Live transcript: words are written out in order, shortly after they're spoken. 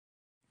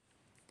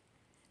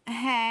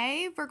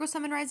Hey, Virgo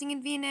Sun, Rising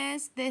in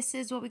Venus. This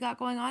is what we got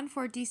going on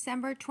for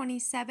December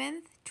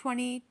 27th,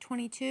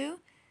 2022.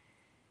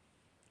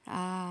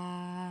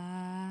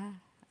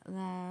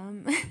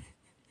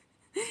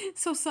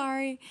 So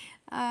sorry.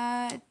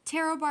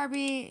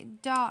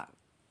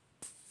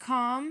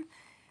 TAROTBARBIE.com.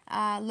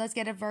 Let's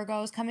get it,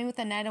 Virgos. Coming with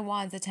the Knight of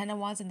Wands, the Ten of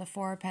Wands, and the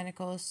Four of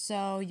Pentacles.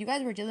 So you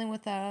guys were dealing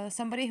with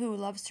somebody who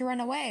loves to run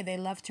away. They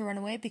love to run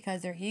away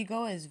because their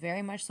ego is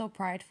very much so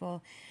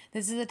prideful.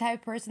 This is the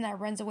type of person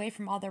that runs away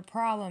from all their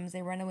problems.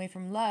 They run away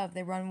from love.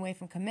 They run away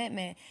from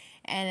commitment.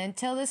 And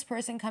until this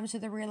person comes to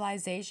the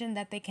realization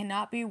that they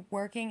cannot be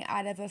working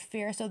out of a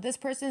fear. So this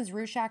person's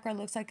root chakra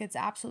looks like it's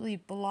absolutely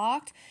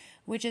blocked,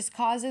 which is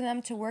causing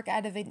them to work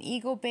out of an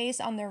ego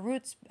base on their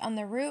roots, on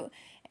their root,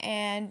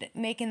 and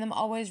making them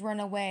always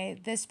run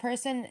away. This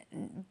person,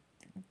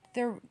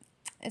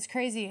 it's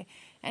crazy.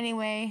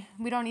 Anyway,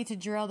 we don't need to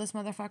drill this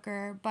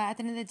motherfucker. But at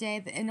the end of the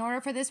day, in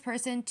order for this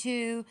person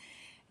to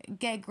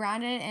get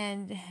grounded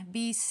and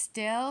be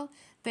still,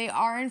 they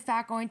are in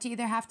fact going to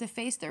either have to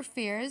face their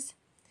fears,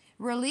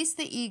 release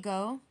the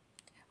ego,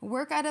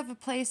 work out of a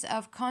place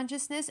of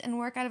consciousness, and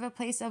work out of a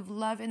place of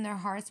love in their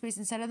heart space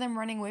instead of them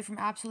running away from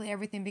absolutely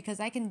everything. Because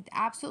I can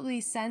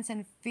absolutely sense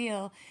and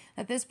feel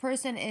that this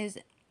person is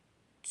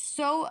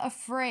so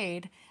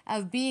afraid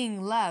of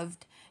being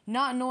loved,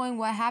 not knowing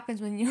what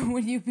happens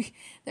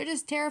they're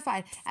just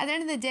terrified. At the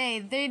end of the day,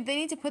 they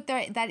need to put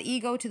that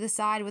ego to the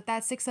side with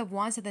that Six of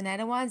Wands to the Knight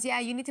of Wands. Yeah,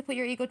 you need to put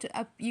your ego to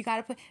up. You got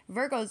to put,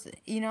 Virgos,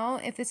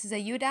 if this is a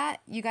you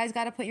guys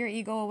got to put your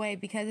ego away,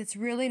 because it's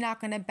really not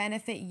going to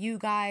benefit you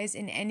guys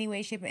in any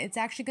way, shape. It's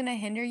actually going to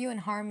hinder you and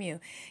harm you.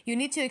 You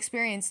need to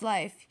experience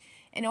life.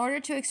 In order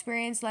to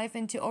experience life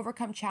and to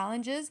overcome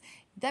challenges,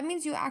 that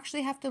means you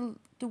actually have to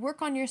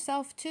work on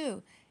yourself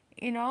too.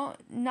 Not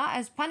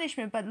as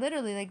punishment, but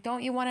literally, like,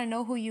 don't you want to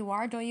know who you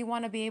are? Don't you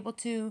want to be able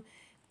to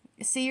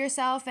see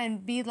yourself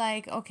and be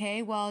like,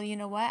 okay, well, you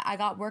know what? I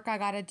got work I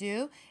got to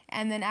do,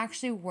 and then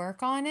actually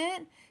work on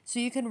it so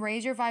you can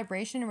raise your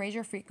vibration and raise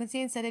your frequency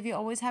instead of you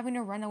always having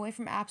to run away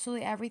from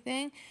absolutely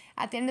everything.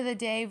 At the end of the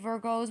day,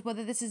 Virgos,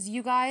 whether this is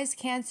you guys,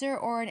 Cancer,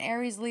 or an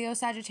Aries, Leo,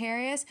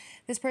 Sagittarius,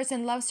 this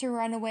person loves to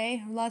run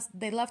away.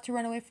 They love to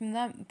run away from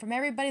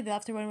everybody. They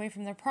love to run away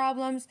from their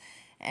problems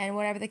and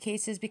whatever the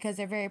case is, because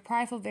they're very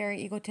prideful,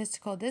 very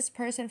egotistical. This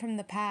person from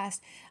the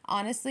past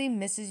honestly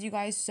misses you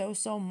guys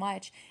so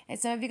much. And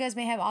some of you guys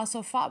may have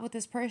also fought with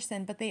this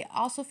person, but they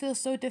also feel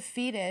so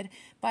defeated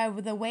by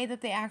the way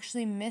that they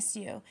actually miss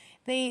you.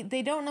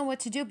 They don't know what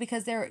to do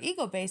because they're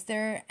ego-based.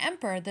 They're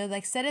emperor. They're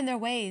like set in their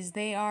ways.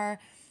 They're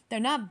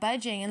not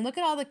budging. And look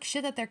at all the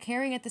shit that they're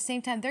carrying at the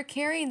same time. They're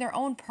carrying their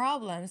own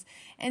problems.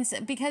 And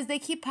so, because they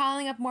keep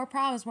piling up more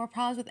problems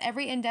with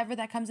every endeavor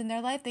that comes in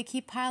their life, they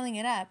keep piling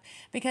it up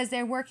because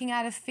they're working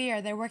out of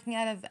fear. They're working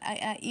out of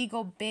an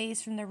ego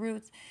base from the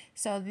roots.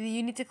 So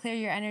you need to clear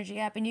your energy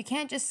up. And you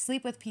can't just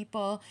sleep with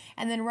people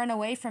and then run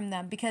away from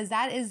them, because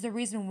that is the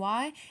reason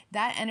why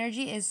that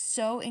energy is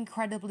so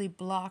incredibly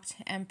blocked,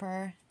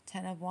 Emperor.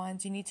 Ten of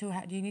Wands. You need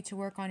to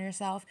work on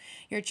yourself.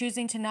 You're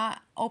choosing to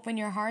not open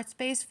your heart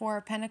space. Four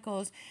of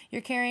Pentacles.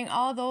 You're carrying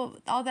all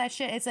that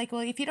shit. It's like, well,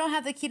 if you don't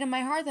have the key to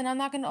my heart, then I'm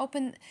not going to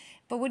open.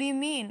 But what do you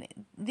mean?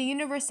 The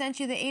universe sent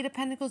you the Eight of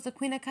Pentacles, the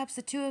Queen of Cups,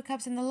 the Two of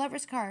Cups, and the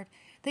Lover's card.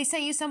 They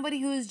sent you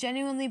somebody who is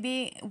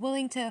genuinely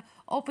willing to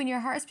open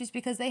your heart space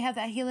because they have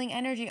that healing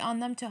energy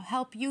on them to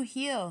help you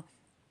heal.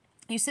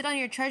 You sit on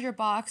your treasure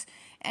box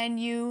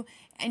and you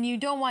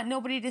don't want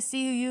nobody to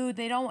see you.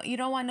 You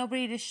don't want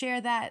nobody to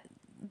share that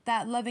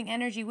loving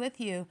energy with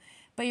you,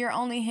 but you're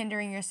only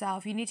hindering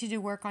yourself. You need to do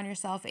work on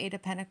yourself, Eight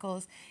of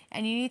Pentacles,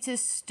 and you need to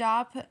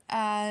stop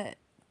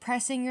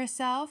pressing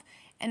yourself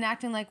and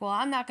acting like, well,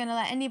 I'm not going to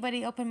let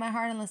anybody open my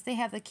heart unless they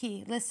have the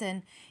key.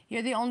 Listen,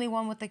 you're the only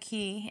one with the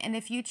key, and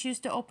if you choose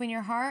to open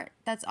your heart,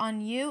 that's on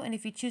you, and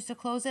if you choose to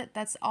close it,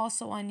 that's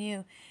also on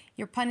you.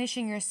 You're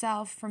punishing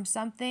yourself from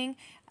something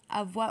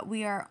of what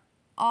we are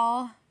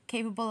all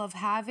capable of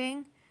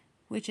having,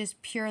 which is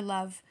pure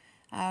love.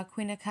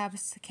 Queen of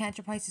Cups,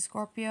 Cancer, Pisces,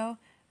 Scorpio,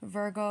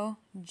 Virgo,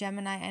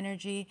 Gemini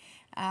energy.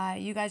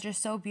 You guys are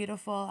so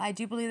beautiful. I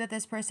do believe that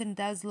this person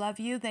does love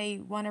you. They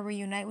want to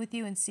reunite with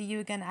you and see you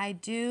again. I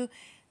do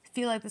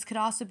feel like this could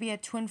also be a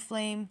twin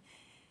flame.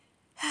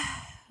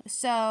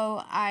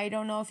 So I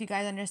don't know if you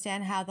guys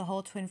understand how the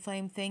whole twin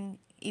flame thing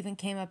even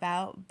came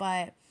about,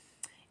 but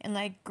in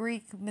like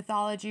Greek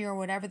mythology or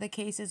whatever the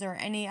case is, or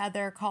any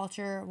other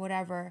culture,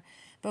 whatever,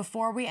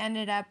 before we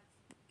ended up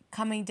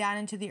coming down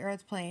into the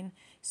earth plane,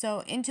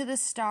 so into the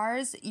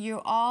stars, you're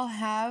all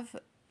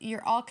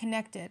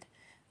connected.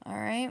 All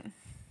right,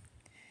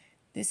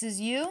 this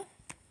is you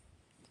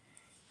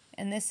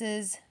and this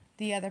is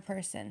the other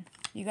person.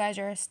 You guys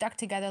are stuck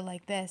together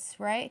like this,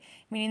 right?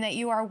 Meaning that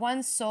you are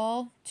one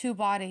soul, two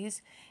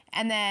bodies.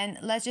 And then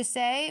let's just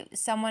say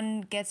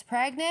someone gets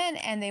pregnant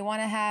and they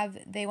want to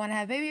have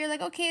baby. You're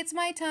like, okay, it's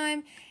my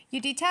time.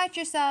 You detach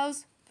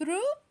yourselves,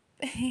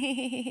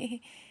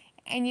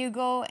 and you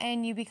go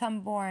and you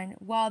become born,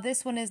 while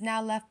this one is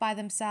now left by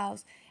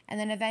themselves. And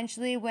then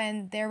eventually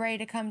when they're ready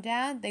to come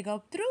down, they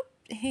go,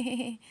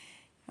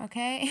 all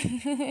Okay?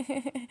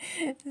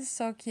 This is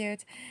so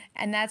cute.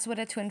 And that's what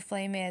a twin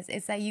flame is.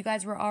 It's that you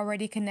guys were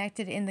already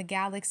connected in the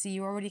galaxy.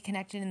 You were already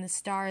connected in the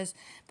stars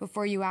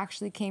before you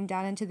actually came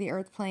down into the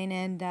earth plane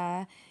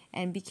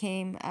and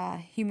became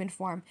human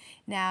form.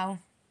 Now,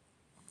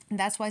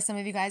 that's why some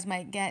of you guys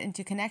might get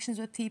into connections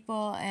with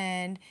people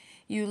and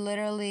you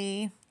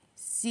literally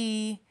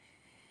see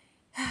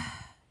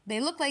they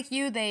look like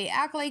you, they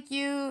act like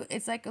you.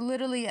 It's like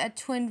literally a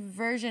twin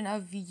version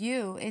of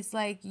you. It's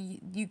like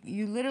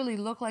you literally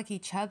look like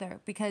each other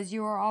because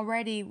you are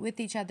already with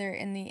each other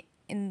in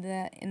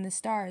the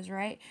stars,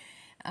 right?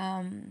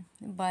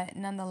 But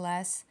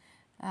nonetheless,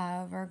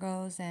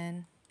 Virgos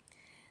and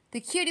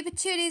the cutie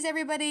patooties,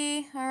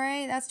 everybody. All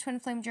right, that's twin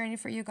flame journey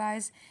for you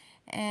guys.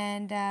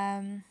 And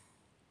I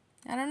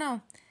don't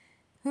know.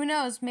 Who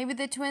knows? Maybe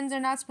the twins are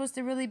not supposed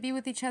to really be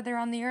with each other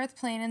on the earth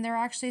plane and they're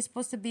actually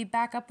supposed to be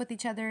back up with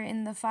each other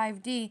in the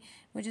 5D,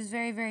 which is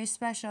very, very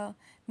special,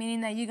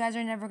 meaning that you guys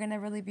are never going to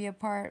really be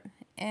apart.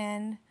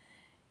 And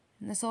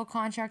the soul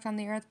contract on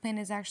the earth plane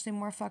is actually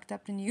more fucked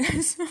up than you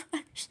guys.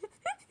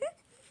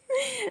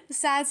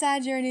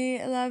 Sad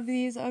journey. I love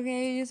these.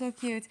 Okay, you're so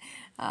cute.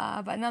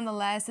 But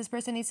nonetheless, this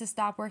person needs to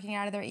stop working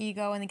out of their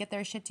ego and get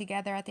their shit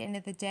together at the end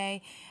of the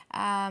day.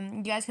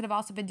 You guys could have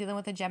also been dealing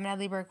with a Gemini,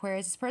 Libra,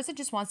 Aquarius. This person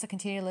just wants to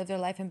continue to live their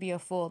life and be a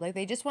fool. Like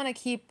they just want to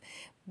keep.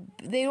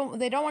 They don't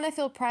want to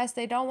feel pressed.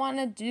 They don't want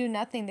to do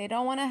nothing. They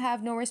don't want to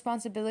have no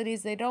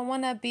responsibilities. They don't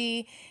want to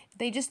be.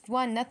 They just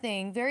want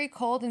nothing. Very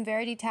cold and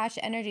very detached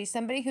energy.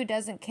 Somebody who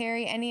doesn't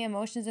carry any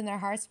emotions in their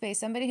heart space.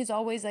 Somebody who's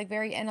always like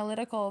very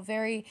analytical,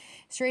 very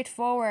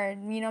straightforward.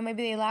 You know,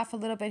 maybe they laugh a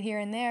little bit here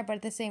and there, but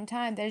at the same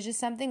time, there's just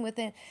something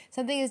within.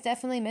 Something is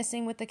definitely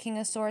missing with the King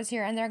of Swords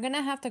here, and they're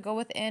gonna have to go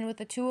within with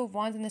the Two of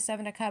Wands and the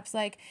Seven of Cups.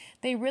 Like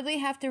they really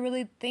have to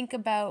really think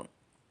about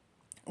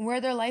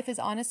where their life is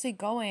honestly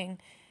going.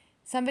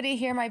 Somebody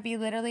here might be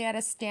literally at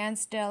a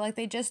standstill. Like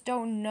they just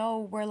don't know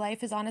where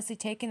life is honestly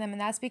taking them. And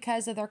that's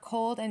because of their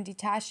cold and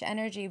detached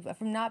energy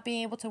from not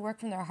being able to work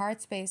from their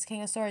heart space.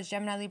 King of Swords,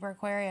 Gemini, Libra,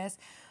 Aquarius.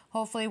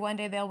 Hopefully one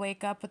day they'll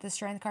wake up with the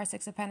Strength card,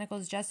 Six of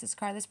Pentacles, Justice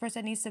card. This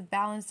person needs to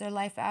balance their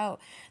life out.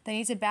 They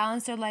need to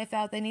balance their life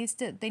out. They need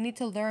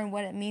to learn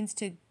what it means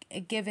to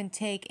give and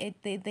take.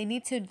 They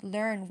need to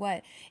learn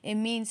what it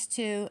means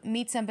to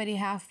meet somebody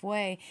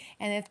halfway.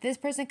 And if this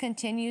person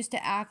continues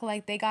to act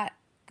like they got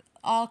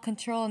all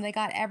control and they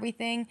got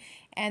everything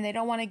and they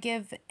don't want to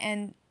give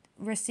and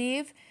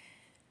receive,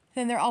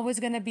 then they're always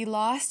going to be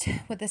lost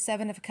with the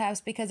Seven of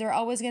Cups, because they're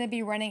always going to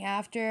be running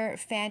after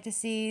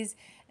fantasies,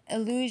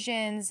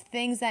 illusions,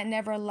 things that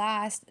never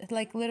last,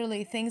 like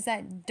literally things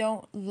that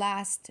don't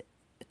last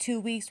 2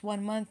 weeks,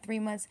 1 month, 3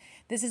 months.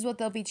 This is what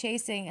they'll be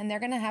chasing, and they're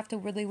going to have to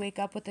really wake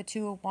up with the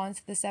Two of Wands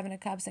to the Seven of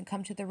Cups and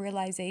come to the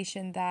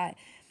realization that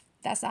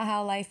that's not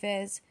how life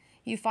is.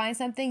 You find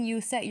something, you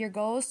set your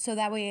goals, so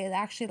that way it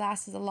actually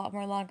lasts a lot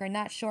more longer,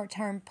 not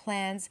short-term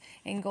plans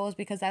and goals,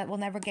 because that will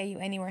never get you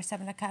anywhere.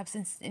 Seven of Cups,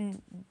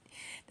 and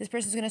this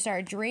person's going to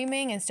start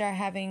dreaming and start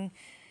having,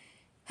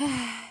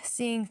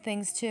 seeing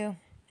things too.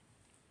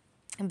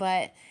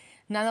 But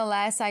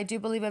nonetheless, I do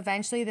believe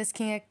eventually this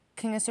King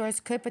of Swords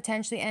could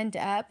potentially end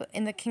up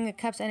in the King of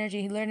Cups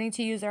energy, learning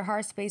to use their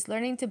heart space,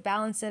 learning to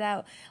balance it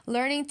out,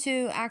 learning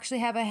to actually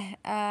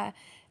have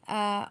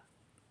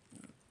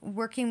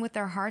working with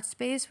their heart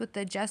space with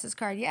the Justice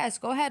card. Yes,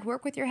 go ahead,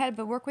 work with your head,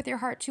 but work with your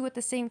heart too at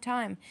the same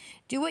time.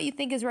 Do what you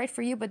think is right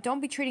for you, but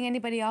don't be treating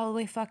anybody all the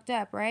way fucked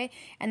up, right?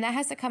 And that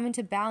has to come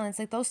into balance.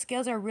 Like those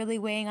scales are really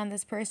weighing on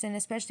this person,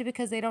 especially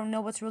because they don't know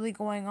what's really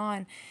going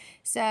on.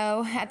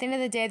 So at the end of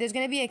the day, there's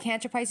going to be a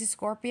Cancer, Pisces,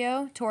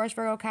 Scorpio, Taurus,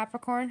 Virgo,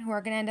 Capricorn who are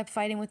going to end up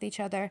fighting with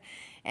each other.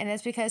 And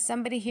it's because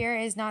somebody here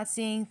is not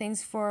seeing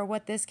things for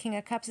what this King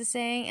of Cups is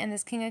saying, and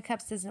this King of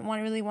Cups doesn't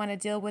really want to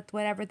deal with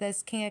whatever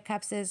this King of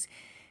Cups is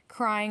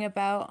crying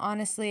about,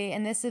 honestly.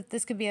 And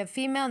this could be a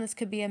female and this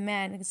could be a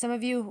man. And some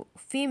of you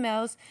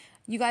females,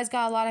 you guys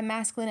got a lot of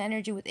masculine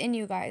energy within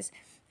you guys,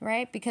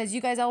 right? Because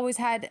you guys always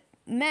had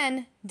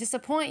men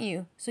disappoint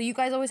you, so you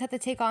guys always have to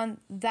take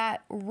on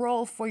that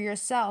role for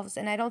yourselves.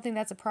 And I don't think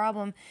that's a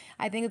problem.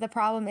 I think the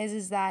problem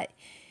is that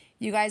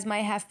you guys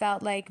might have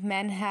felt like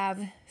men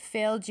have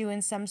failed you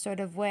in some sort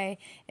of way,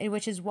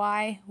 which is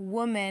why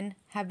women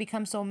have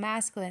become so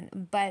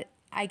masculine. But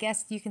I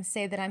guess you can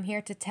say that I'm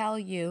here to tell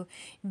you,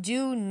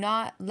 do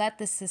not let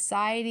the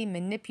society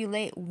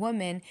manipulate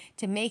women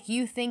to make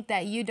you think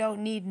that you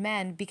don't need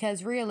men,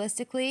 because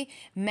realistically,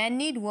 men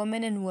need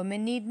women and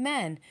women need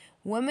men.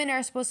 Women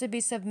are supposed to be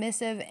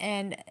submissive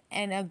and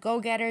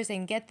go-getters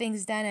and get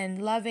things done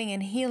and loving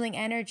and healing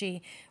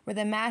energy, where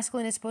the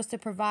masculine is supposed to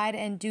provide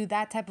and do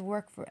that type of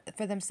work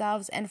for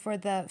themselves and for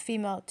the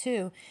female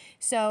too.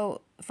 So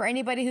for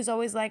anybody who's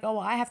always like, oh,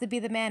 well, I have to be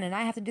the man and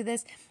I have to do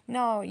this.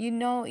 No, you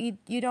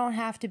don't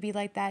have to be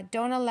like that.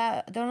 Don't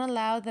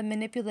allow the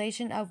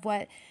manipulation of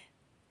what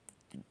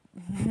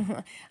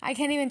I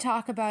can't even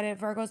talk about it,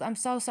 Virgos. I'm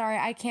so sorry.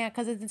 I can't,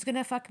 because it's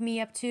gonna fuck me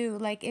up too.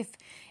 Like if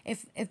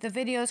the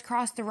videos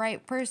cross the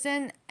right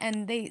person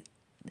and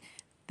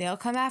they'll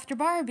come after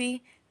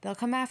Barbie. They'll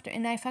come after,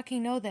 and I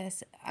fucking know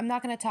this. I'm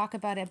not going to talk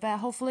about it, but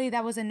hopefully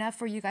that was enough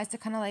for you guys to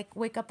kind of like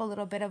wake up a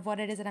little bit of what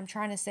it is that I'm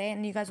trying to say,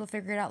 and you guys will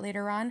figure it out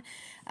later on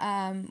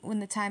when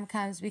the time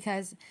comes,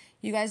 because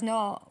you guys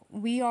know,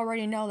 we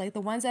already know, like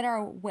the ones that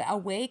are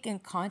awake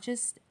and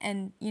conscious,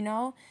 and you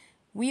know,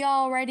 we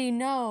already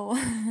know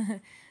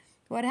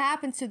what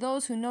happens to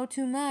those who know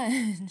too much.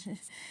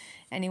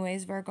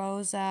 Anyways,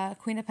 Virgos,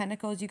 Queen of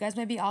Pentacles, you guys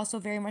might be also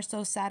very much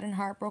so sad and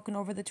heartbroken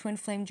over the twin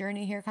flame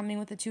journey here, coming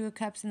with the Two of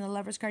Cups and the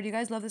Lover's card. You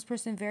guys love this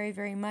person very,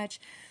 very much.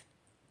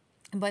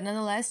 But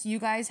nonetheless, you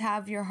guys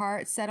have your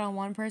heart set on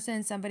one person,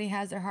 and somebody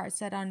has their heart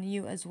set on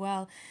you as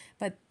well.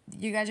 But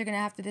you guys are going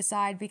to have to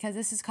decide, because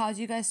this has caused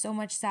you guys so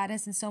much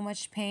sadness and so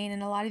much pain.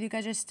 And a lot of you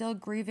guys are still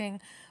grieving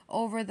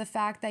over the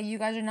fact that you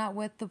guys are not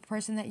with the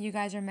person that you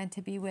guys are meant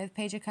to be with.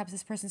 Page of Cups,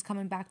 this person's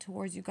coming back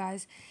towards you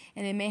guys.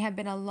 And it may have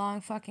been a long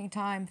fucking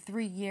time.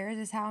 3 years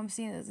is how I'm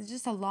seeing this. It's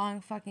just a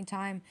long fucking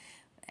time.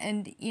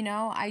 And, you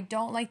know, I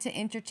don't like to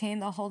entertain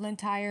the whole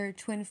entire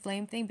twin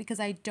flame thing, because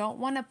I don't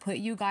want to put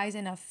you guys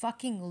in a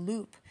fucking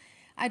loop.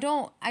 I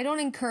don't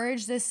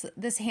encourage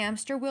this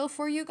hamster wheel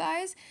for you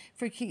guys.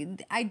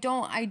 I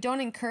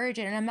don't encourage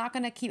it, and I'm not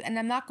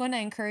going to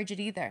encourage it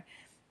either.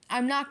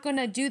 I'm not going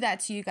to do that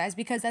to you guys,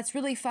 because that's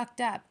really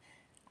fucked up.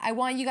 I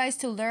want you guys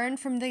to learn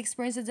from the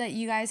experiences that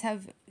you guys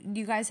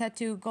had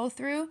to go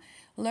through,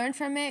 learn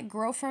from it,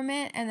 grow from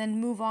it, and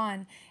then move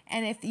on.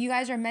 And if you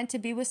guys are meant to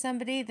be with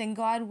somebody, then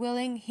God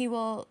willing, he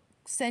will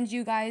send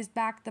you guys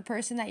back the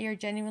person that you're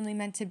genuinely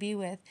meant to be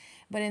with.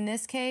 But in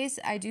this case,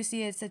 I do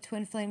see it's a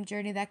twin flame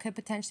journey that could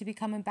potentially be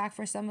coming back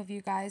for some of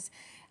you guys.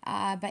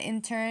 But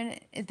in turn,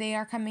 they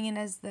are coming in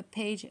as the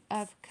Page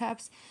of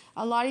Cups.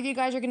 A lot of you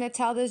guys are going to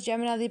tell this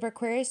Gemini, Libra,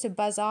 Aquarius to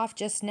buzz off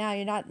just now.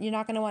 You're not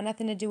going to want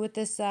nothing to do with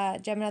this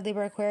Gemini,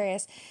 Libra,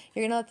 Aquarius.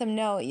 You're going to let them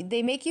know.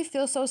 They make you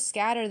feel so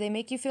scattered. They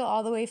make you feel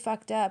all the way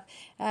fucked up.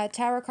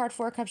 Tower card,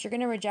 4 Cups, you're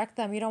going to reject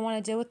them. You don't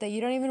want to deal with it. You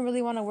don't even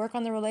really want to work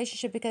on the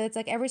relationship, because it's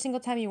like every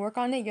single time you work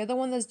on it, you're the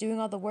one that's doing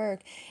all the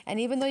work. And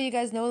even though you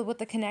guys know what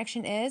the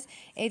connection is,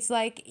 it's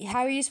like,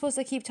 how are you supposed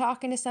to keep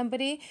talking to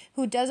somebody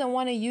who doesn't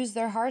want to use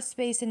their heart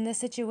space in this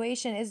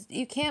situation? Is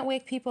you can't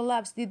wake people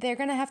up. They're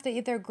going to have to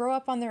either grow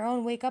up on their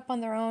own, wake up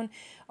on their own,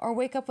 or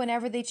wake up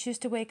whenever they choose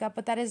to wake up.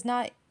 But that is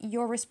not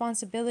your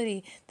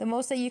responsibility. The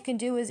most that you can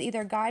do is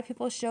either guide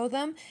people, show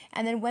them,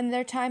 and then when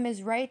their time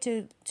is right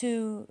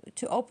to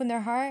open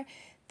their heart,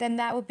 then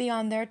that would be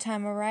on their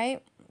time, all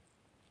right?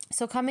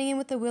 So coming in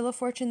with the Wheel of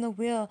Fortune, the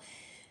wheel,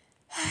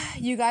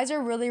 you guys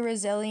are really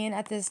resilient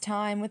at this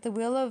time. With the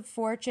Wheel of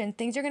Fortune,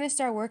 things are going to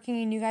start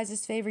working in you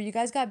guys' favor. You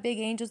guys got big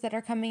angels that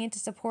are coming in to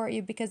support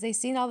you, because they've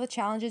seen all the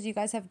challenges you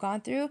guys have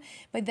gone through,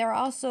 but they're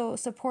also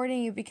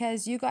supporting you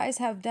because you guys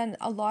have done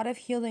a lot of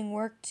healing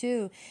work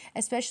too.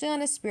 Especially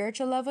on a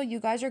spiritual level, you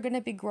guys are going to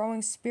be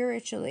growing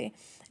spiritually,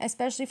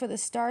 especially for the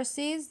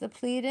starseeds, the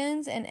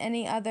Pleiadians, and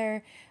any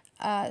other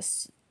I'm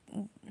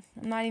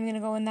not even going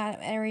to go in that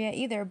area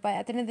either. But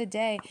at the end of the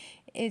day,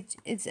 it's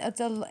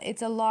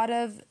a lot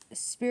of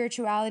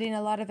spirituality and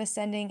a lot of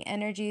ascending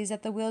energies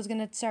that the wheel is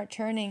going to start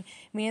turning.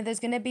 Meaning there's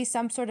going to be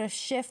some sort of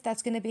shift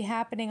that's going to be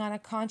happening on a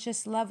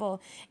conscious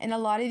level. And a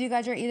lot of you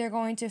guys are either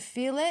going to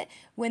feel it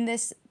when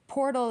this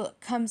portal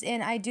comes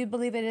in. I do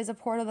believe it is a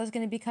portal that's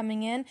going to be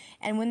coming in,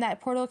 and when that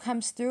portal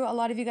comes through, a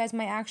lot of you guys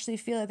might actually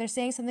feel it. They're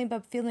saying something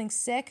about feeling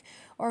sick,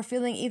 or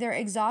feeling either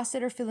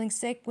exhausted or feeling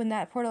sick when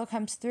that portal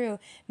comes through.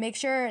 Make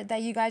sure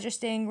that you guys are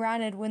staying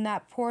grounded when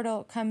that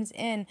portal comes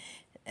in.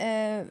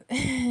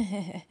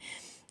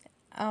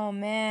 Oh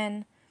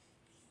man,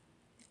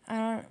 I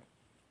don't.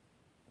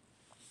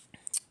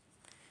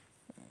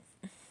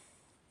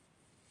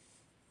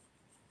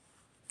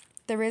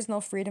 There is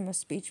no freedom of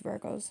speech,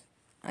 Virgos.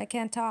 I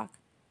can't talk.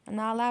 I'm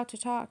not allowed to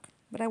talk.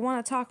 But I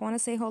want to talk. I want to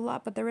say a whole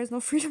lot, but there is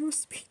no freedom of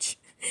speech.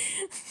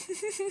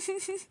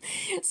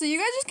 So you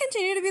guys just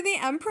continue to be the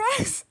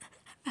Empress.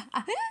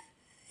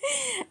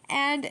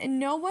 And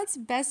know what's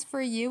best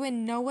for you,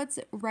 and know what's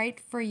right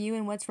for you,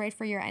 and what's right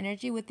for your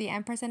energy with the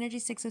Empress energy,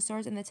 6 of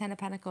Swords, and the 10 of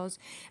Pentacles.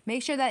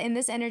 Make sure that in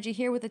this energy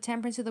here with the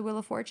Temperance to the Wheel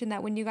of Fortune,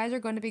 that when you guys are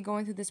going to be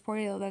going through this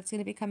portal that's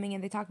going to be coming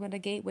in, they talk about a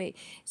gateway.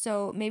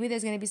 So maybe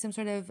there's going to be some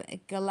sort of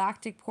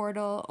galactic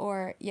portal,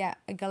 or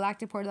a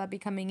galactic portal that'll be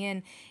coming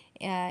in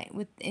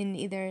within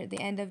either the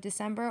end of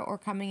December or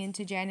coming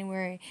into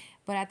January.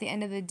 But at the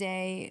end of the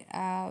day,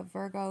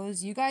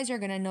 Virgos, you guys are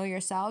going to know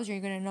yourselves. You're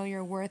going to know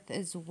your worth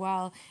as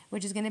well,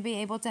 which is going to be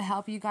able to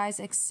help you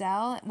guys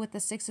excel with the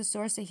 6 of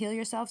Swords, to heal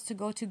yourselves, to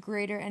go to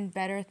greater and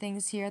better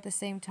things here at the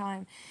same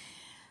time.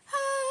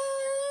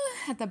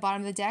 At the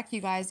bottom of the deck,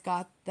 you guys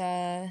got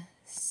the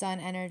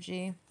Sun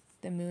energy,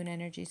 the Moon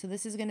energy. So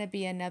this is going to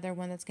be another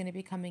one that's going to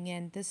be coming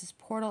in. This is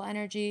portal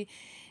energy.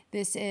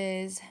 This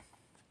is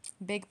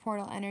big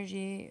portal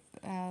energy,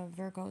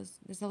 Virgos.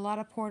 There's a lot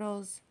of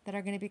portals that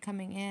are going to be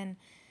coming in.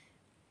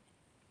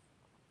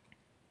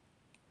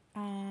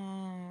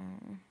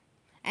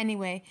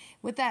 Anyway,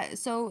 with that,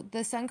 so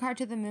the Sun card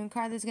to the Moon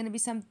card, there's going to be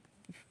some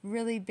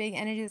really big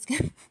energy that's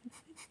going to...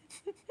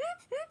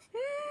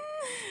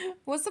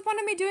 What's the point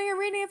of me doing a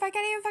reading if I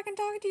can't even fucking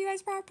talk to you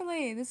guys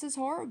properly? This is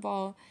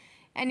horrible.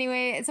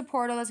 Anyway, it's a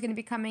portal that's going to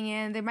be coming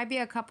in. There might be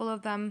a couple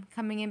of them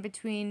coming in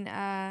between.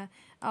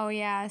 Oh,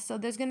 yeah. So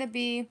there's going to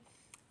be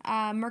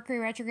Mercury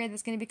retrograde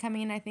that's going to be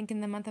coming in, I think,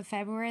 in the month of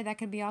February. That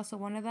could be also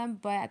one of them.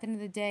 But at the end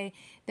of the day,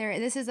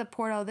 this is a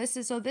portal. This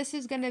is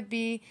going to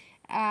be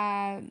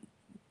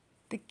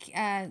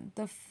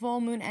the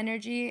full moon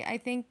energy, I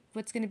think,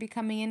 what's going to be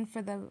coming in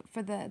for the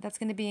that's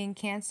going to be in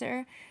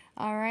Cancer.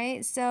 All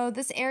right. So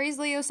this Aries,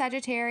 Leo,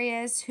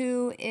 Sagittarius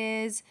who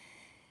is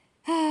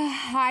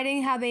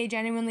hiding how they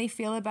genuinely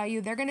feel about you.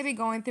 They're going to be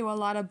going through a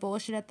lot of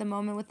bullshit at the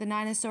moment with the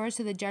Nine of Swords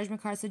to the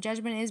Judgment card. So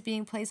judgment is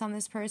being placed on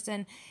this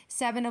person.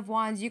 Seven of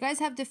Wands. You guys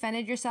have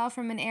defended yourself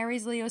from an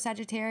Aries, Leo,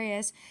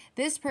 Sagittarius.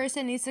 This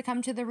person needs to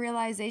come to the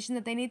realization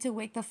that they need to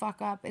wake the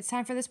fuck up. It's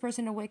time for this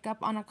person to wake up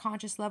on a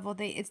conscious level.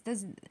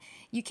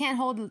 You can't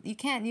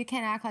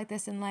act like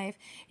this in life.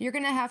 You're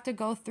going to have to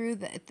go through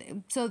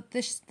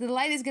the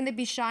light is going to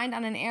be shined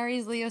on an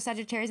Aries, Leo,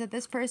 Sagittarius, that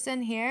this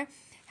person here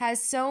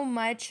has so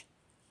much.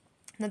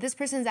 Now, this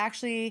person is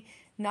actually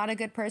not a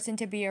good person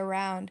to be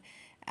around.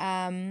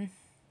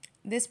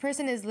 This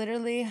person is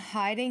literally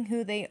hiding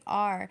who they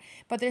are.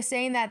 But they're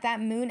saying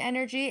that moon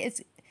energy,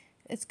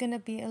 it's going to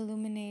be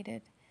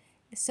illuminated.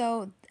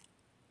 So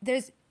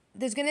there's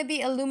going to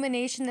be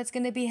illumination that's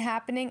going to be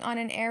happening on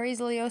an Aries,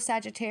 Leo,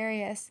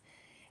 Sagittarius.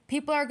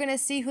 People are going to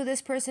see who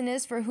this person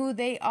is for who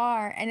they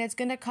are, and it's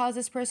going to cause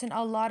this person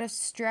a lot of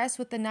stress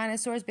with the Nine of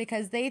Swords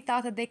because they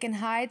thought that they can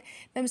hide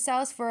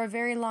themselves for a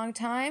very long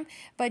time,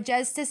 but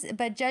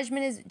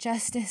judgment is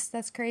justice.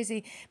 That's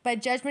crazy.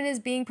 But judgment is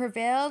being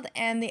prevailed,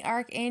 and the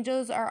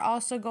archangels are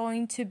also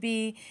going to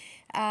be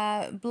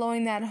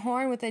blowing that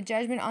horn with the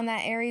judgment on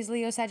that Aries,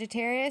 Leo,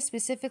 Sagittarius,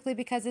 specifically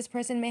because this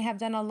person may have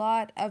done a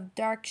lot of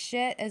dark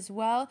shit as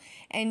well,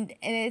 and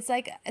it's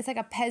like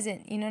a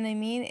peasant. You know what I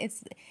mean?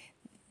 It's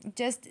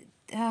just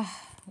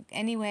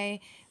anyway,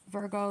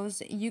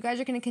 Virgos, you guys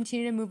are going to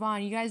continue to move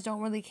on. You guys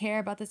don't really care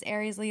about this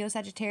Aries, Leo,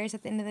 Sagittarius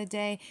at the end of the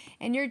day,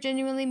 and you're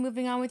genuinely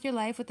moving on with your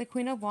life with the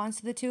Queen of Wands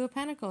to the Two of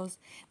Pentacles.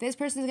 This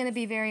person is going to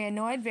be very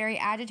annoyed, very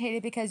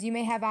agitated, because you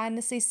may have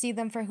honestly see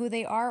them for who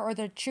they are, or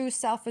their true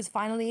self is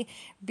finally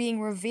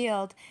being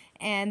revealed,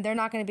 and they're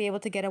not going to be able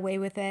to get away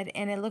with it.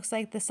 And it looks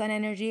like the sun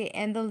energy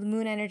and the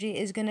moon energy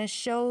is going to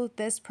show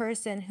this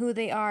person who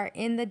they are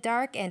in the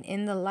dark and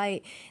in the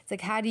light. It's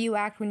like, how do you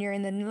act when you're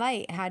in the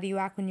light? How do you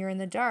act when you're in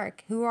the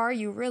dark? Who are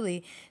you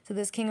really? So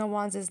this King of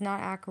Wands does not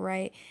act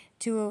right.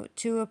 Two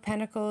of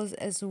Pentacles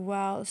as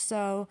well.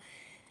 So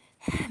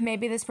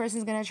maybe this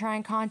person's going to try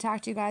and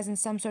contact you guys in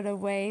some sort of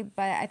way,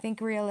 but I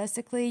think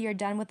realistically, you're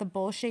done with the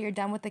bullshit, you're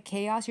done with the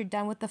chaos, you're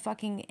done with the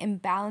fucking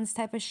imbalance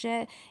type of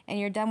shit, and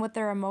you're done with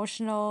their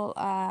emotional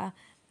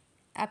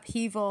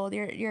upheaval,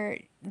 your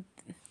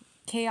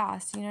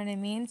chaos, you know what I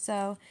mean?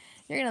 So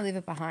you're going to leave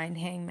it behind,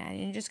 hangman.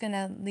 You're just going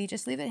to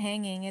leave it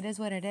hanging. It is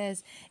what it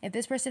is. If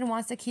this person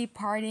wants to keep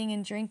partying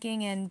and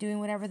drinking and doing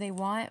whatever they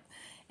want,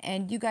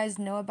 and you guys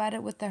know about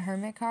it with the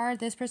Hermit card,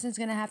 this person's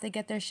going to have to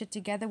get their shit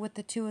together with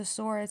the Two of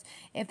Swords.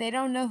 If they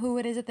don't know who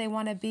it is that they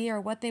want to be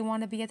or what they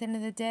want to be at the end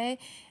of the day,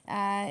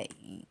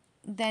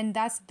 then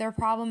that's their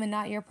problem and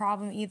not your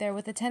problem either.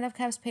 With the Ten of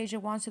Cups, Page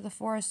of Wands to the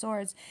Four of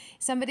Swords,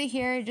 somebody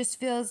here just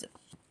feels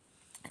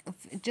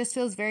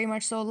very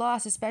much so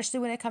lost, especially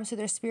when it comes to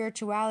their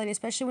spirituality,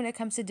 especially when it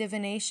comes to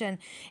divination.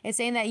 It's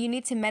saying that you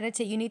need to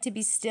meditate, you need to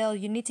be still,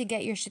 you need to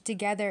get your shit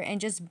together and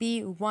just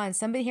be one.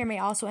 Somebody here may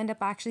also end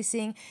up actually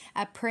seeing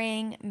a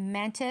praying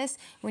mantis.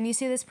 When you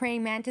see this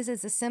praying mantis,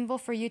 it's a symbol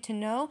for you to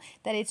know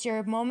that it's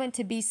your moment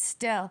to be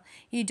still.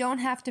 You don't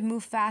have to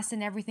move fast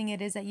in everything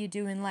it is that you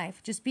do in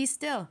life. Just be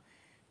still.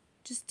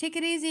 Just take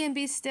it easy and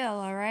be still,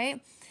 all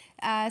right?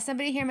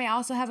 Somebody here may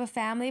also have a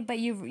family, but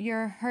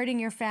you're hurting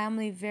your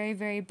family very,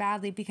 very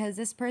badly because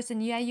this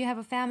person, yeah, you have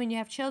a family and you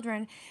have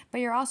children,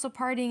 but you're also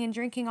partying and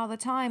drinking all the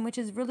time, which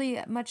is really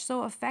much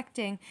so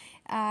affecting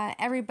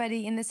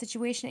everybody in this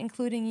situation,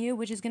 including you,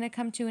 which is going to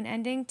come to an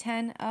ending.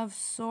 10 of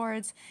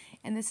Swords,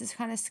 and this is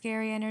kind of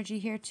scary energy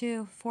here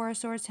too. 4 of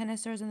Swords, 10 of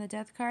Swords, and the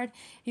Death card.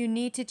 You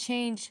need to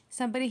change.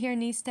 Somebody here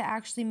needs to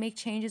actually make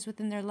changes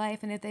within their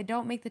life, and if they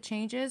don't make the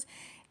changes,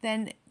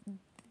 then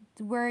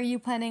where are you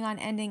planning on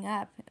ending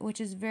up?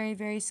 Which is very,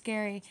 very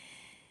scary.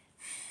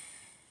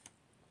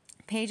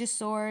 Page of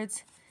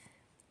Swords,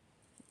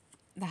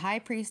 the High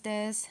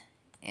Priestess,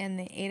 and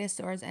the Eight of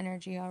Swords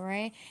energy, all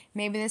right?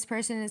 Maybe this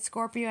person is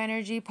Scorpio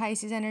energy,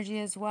 Pisces energy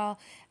as well.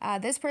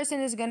 This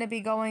person is going to be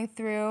going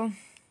through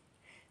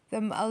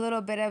a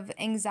little bit of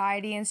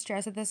anxiety and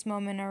stress at this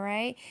moment, all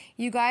right?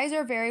 You guys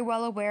are very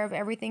well aware of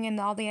everything and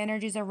all the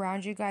energies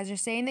around you guys. Are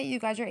saying that you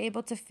guys are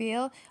able to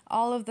feel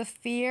all of the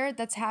fear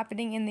that's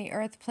happening in the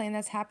earth plane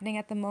that's happening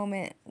at the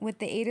moment with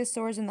the Eight of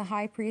Swords and the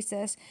High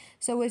Priestess.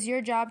 So it's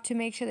your job to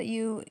make sure that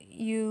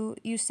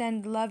you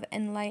send love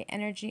and light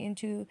energy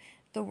into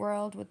the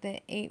world with the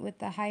 8 with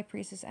the High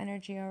Priestess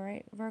energy, all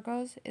right,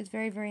 Virgos? It's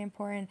very, very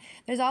important.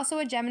 There's also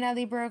a Gemini,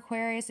 Libra,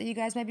 Aquarius that you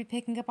guys might be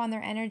picking up on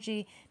their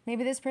energy.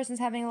 Maybe this person's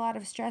having a lot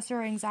of stress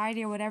or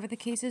anxiety or whatever the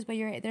case is, but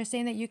they're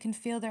saying that you can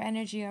feel their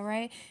energy, all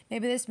right?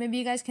 Maybe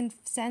you guys can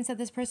sense that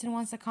this person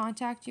wants to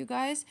contact you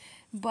guys,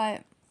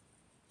 but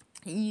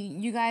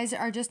you guys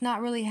are just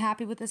not really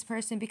happy with this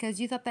person because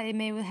you thought that it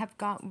may have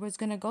was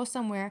going to go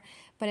somewhere,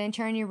 but in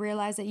turn you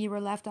realized that you were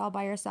left all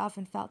by yourself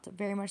and felt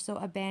very much so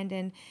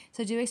abandoned.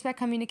 So do expect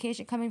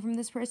communication coming from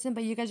this person,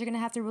 but you guys are going to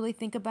have to really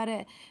think about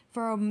it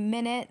for a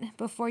minute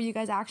before you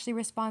guys actually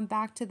respond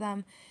back to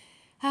them.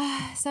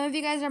 Some of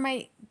you guys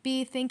might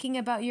be thinking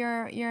about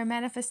your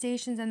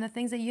manifestations and the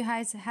things that you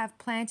guys have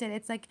planted.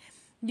 It's like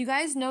you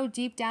guys know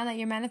deep down that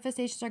your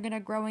manifestations are going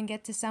to grow and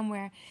get to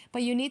somewhere,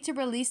 but you need to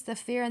release the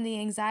fear and the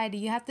anxiety.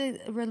 You have to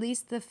release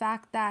the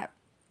fact that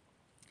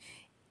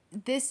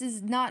this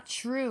is not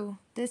true.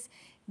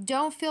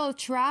 Don't feel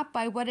trapped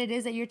by what it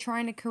is that you're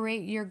trying to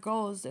create your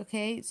goals,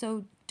 okay?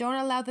 So don't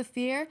allow the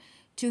fear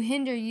to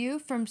hinder you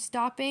from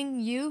stopping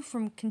you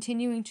from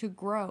continuing to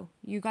grow.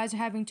 You guys are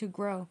having to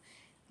grow,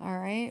 all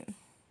right?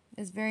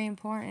 It's very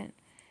important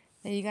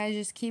that you guys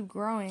just keep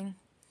growing.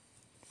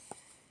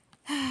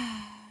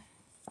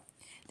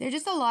 There's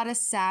just a lot of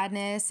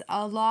sadness,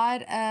 a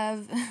lot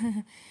of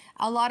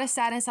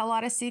sadness, a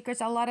lot of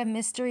secrets, a lot of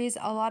mysteries,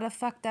 a lot of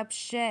fucked up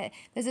shit.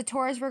 There's a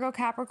Taurus, Virgo,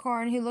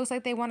 Capricorn who looks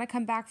like they want to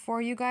come back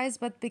for you guys,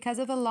 but because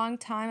of the long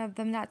time of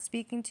them not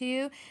speaking to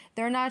you,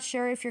 they're not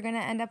sure if you're going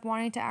to end up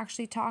wanting to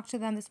actually talk to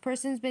them. This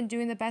person's been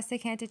doing the best they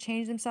can to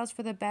change themselves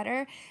for the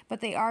better, but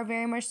they are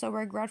very much so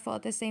regretful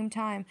at the same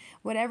time.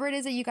 Whatever it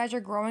is that you guys are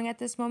growing at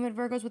this moment,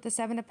 Virgos, with the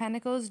Seven of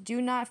Pentacles,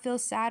 do not feel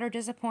sad or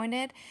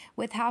disappointed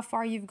with how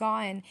far you've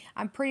gotten.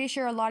 I'm pretty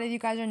sure a lot of you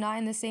guys are not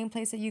in the same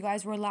place that you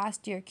guys were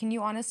last year. Can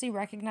you honestly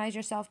recognize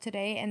yourself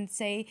today and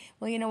say,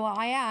 well, you know what,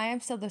 I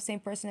am still the same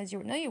person as you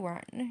were? No, you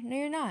weren't. No,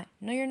 you're not.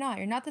 No, you're not.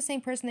 You're not the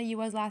same person that you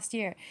was last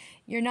year.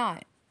 You're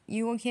not.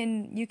 We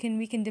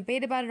can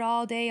debate about it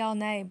all day, all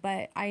night,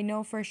 but I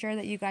know for sure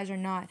that you guys are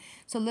not.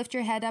 So lift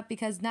your head up,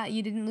 because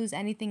you didn't lose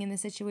anything in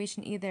this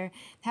situation either.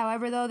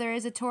 However, though, there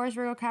is a Taurus,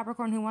 Virgo,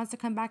 Capricorn who wants to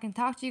come back and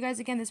talk to you guys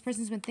again. This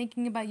person's been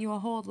thinking about you a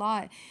whole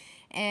lot,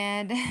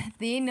 and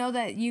they know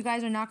that you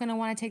guys are not going to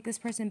want to take this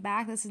person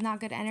back. This is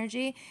not good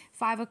energy.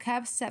 Five of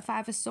Cups,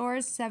 Five of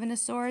Swords, Seven of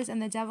Swords, and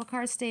the Devil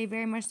card. Stay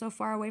very much so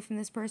far away from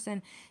this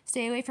person.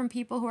 Stay away from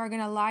people who are going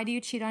to lie to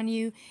you, cheat on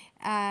you,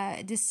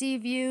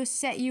 deceive you,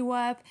 set you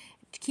up,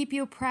 keep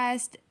you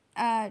oppressed,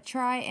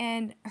 try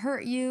and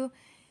hurt you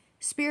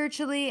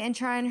spiritually and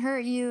try and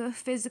hurt you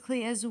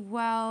physically as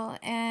well.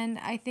 And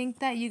I think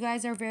that you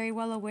guys are very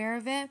well aware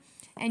of it.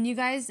 And you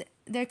guys,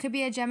 there could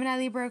be a Gemini,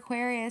 Libra,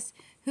 Aquarius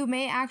who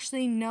may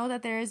actually know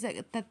that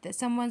that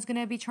someone's going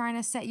to be trying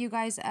to set you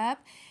guys up.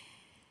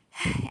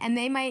 And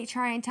they might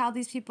try and tell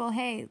these people,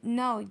 hey,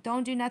 no,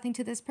 don't do nothing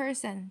to this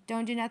person.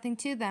 Don't do nothing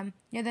to them.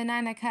 You're the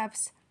Nine of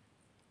Cups.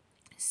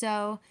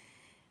 So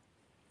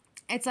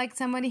it's like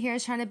somebody here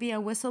is trying to be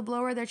a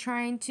whistleblower. They're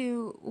trying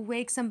to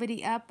wake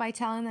somebody up by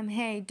telling them,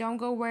 hey, don't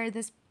go where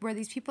these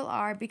people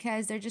are,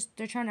 because they're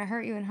trying to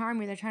hurt you and harm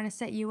you. They're trying to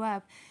set you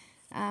up.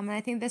 And I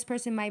think this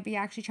person might be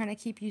actually trying to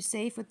keep you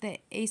safe with the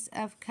Ace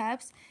of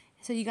Cups.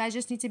 So you guys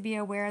just need to be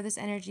aware of this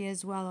energy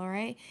as well, all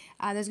right?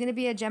 There's going to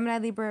be a Gemini,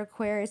 Libra,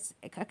 Aquarius,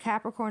 a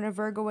Capricorn, a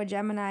Virgo, a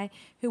Gemini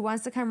who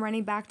wants to come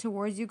running back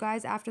towards you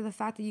guys after the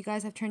fact that you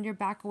guys have turned your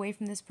back away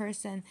from this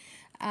person.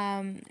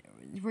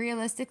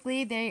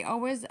 Realistically, they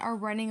always are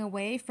running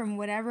away from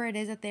whatever it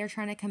is that they're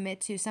trying to commit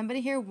to. Somebody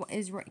here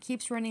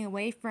keeps running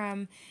away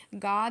from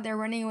God. They're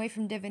running away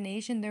from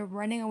divination. They're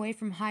running away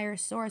from higher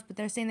source, but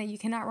they're saying that you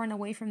cannot run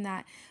away from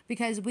that,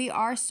 because we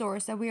are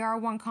source, that we are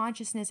one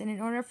consciousness. And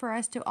in order for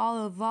us to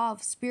all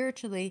evolve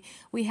spiritually,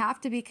 we have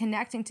to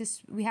connect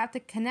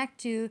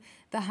to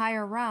the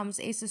higher realms.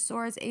 Ace of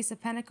Swords, Ace of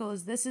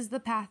Pentacles. This is the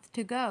path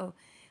to go.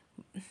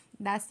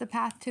 That's the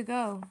path to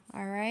go,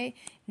 all right?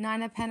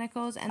 Nine of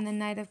Pentacles and the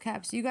Knight of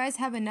Cups. You guys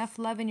have enough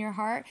love in your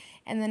heart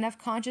and enough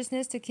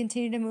consciousness to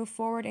continue to move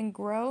forward and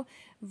grow,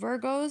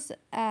 Virgos.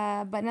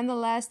 But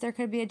nonetheless, there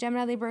could be a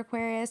Gemini, Libra,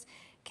 Aquarius,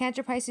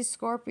 Cancer, Pisces,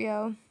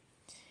 Scorpio,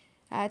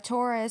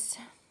 Taurus,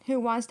 who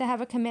wants to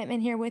have a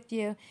commitment here with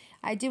you.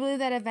 I do believe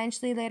that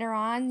eventually later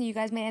on, you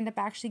guys may end up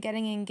actually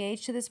getting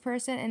engaged to this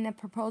person, and a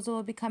proposal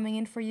will be coming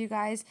in for you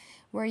guys,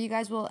 where you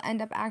guys will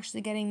end up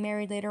actually getting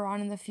married later on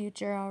in the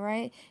future, all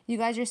right? You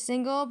guys are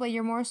single, but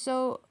you're more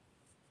so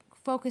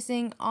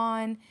focusing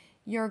on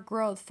your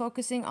growth,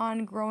 focusing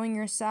on growing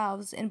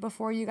yourselves, and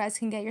before you guys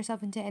can get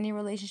yourself into any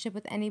relationship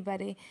with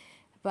anybody.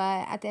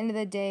 But at the end of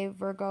the day,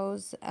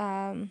 Virgos,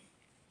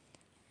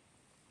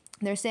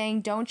 they're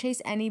saying don't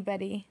chase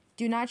anybody.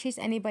 Do not chase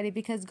anybody,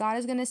 because God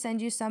is going to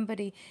send you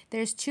somebody.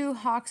 There's two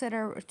hawks that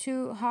are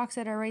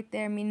right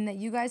there, meaning that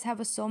you guys have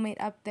a soulmate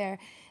up there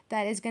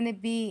that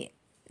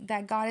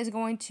God is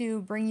going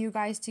to bring you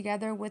guys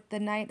together, with the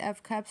Knight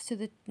of Cups to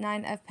the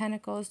Nine of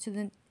Pentacles to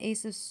the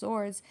Ace of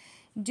Swords.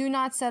 Do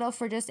not settle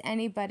for just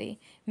anybody.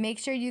 Make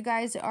sure you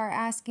guys are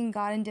asking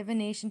God in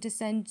divination to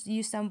send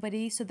you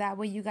somebody, so that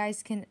way you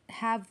guys can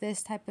have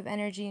this type of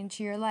energy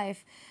into your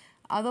life.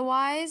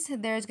 Otherwise,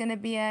 there's going to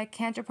be a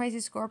Cancer,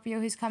 Pisces, Scorpio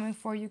who's coming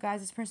for you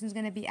guys. This person's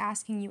going to be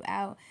asking you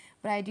out.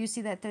 but I do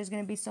see that there's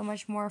going to be so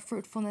much more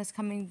fruitfulness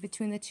coming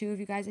between the two of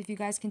you guys if you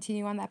guys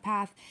continue on that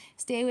path.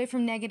 Stay away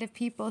from negative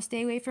people.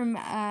 Stay away from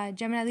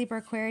Gemini, Libra,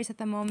 Aquarius at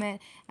the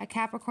moment. A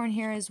Capricorn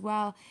here as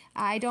well.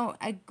 I don't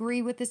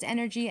agree with this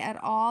energy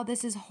at all.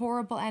 This is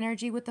horrible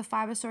energy with the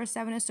Five of Swords,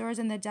 Seven of Swords,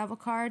 and the Devil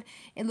card.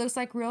 It looks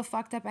like real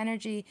fucked up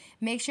energy.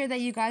 Make sure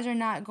that you guys are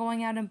not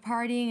going out and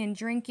partying and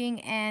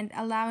drinking and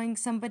allowing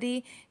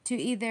somebody to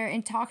either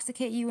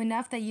intoxicate you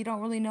enough that you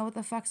don't really know what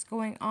the fuck's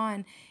going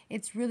on.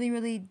 It's really,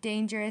 really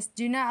dangerous.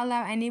 Do not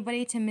allow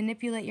anybody to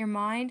manipulate your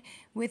mind.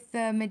 With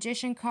the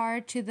Magician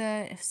card to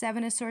the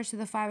Seven of Swords to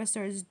the Five of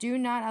Swords, do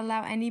not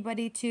allow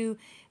anybody to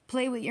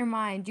play with your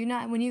mind. Do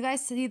not, when you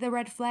guys see the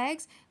red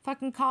flags,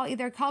 fucking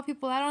either call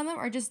people out on them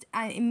or just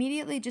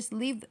immediately just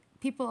leave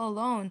people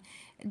alone.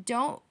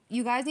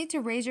 You guys need to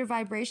raise your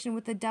vibration.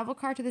 With the Devil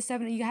card to the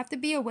Seven. You have to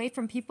be away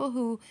from people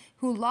who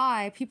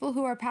lie, people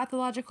who are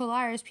pathological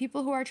liars,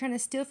 people who are trying to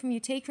steal from you,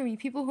 take from you,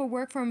 people who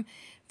work from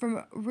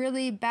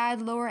really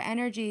bad lower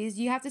energies.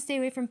 You have to stay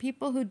away from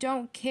people who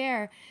don't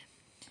care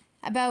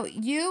about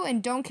you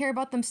and don't care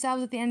about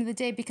themselves at the end of the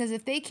day, because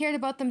if they cared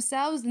about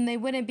themselves, then they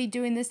wouldn't be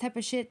doing this type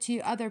of shit to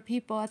other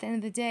people at the end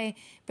of the day.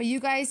 But you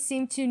guys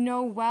seem to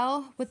know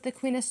well with the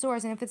Queen of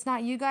Swords, and if it's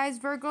not you guys,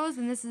 Virgos,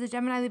 then this is a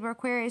Gemini, Libra,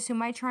 Aquarius who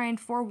might try and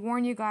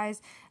forewarn you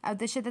guys of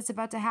the shit that's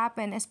about to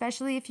happen,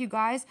 especially if you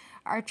guys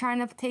are trying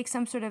to take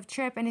some sort of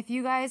trip, and if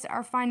you guys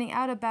are finding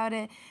out about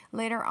it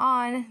later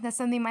on that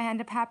something might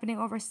end up happening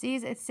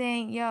overseas. It's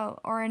saying, yo,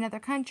 or another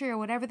country or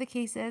whatever the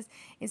case is,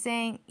 it's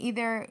saying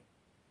either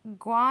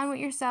go on with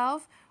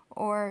yourself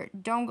or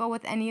don't go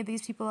with any of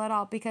these people at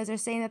all, because they're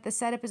saying that the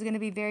setup is going to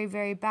be very,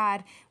 very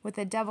bad with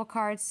the Devil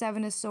card,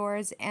 Seven of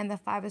Swords, and the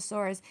Five of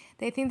Swords.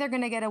 They think they're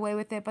going to get away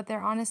with it, but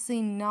they're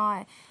honestly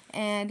not.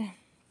 And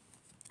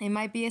it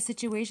might be a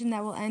situation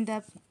that will end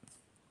up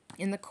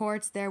in the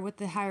courts there with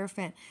the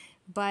Hierophant.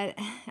 But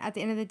at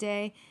the end of the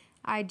day,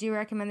 I do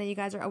recommend that you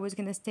guys are always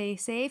going to stay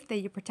safe, that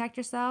you protect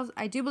yourselves.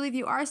 I do believe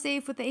you are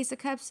safe with the Ace of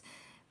Cups.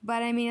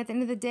 But I mean, at the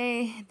end of the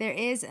day, there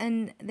is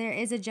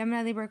a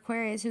Gemini, Libra,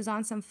 Aquarius who's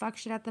on some fuck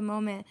shit at the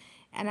moment,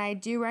 and I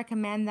do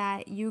recommend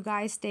that you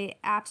guys stay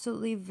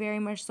absolutely very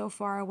much so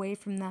far away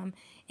from them.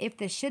 If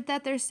the shit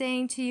that they're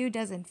saying to you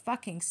doesn't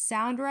fucking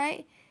sound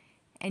right,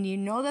 and you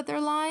know that they're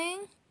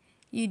lying,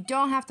 you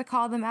don't have to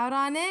call them out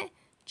on it.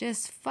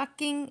 Just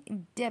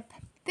fucking dip.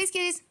 Thanks,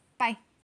 kitties. Bye.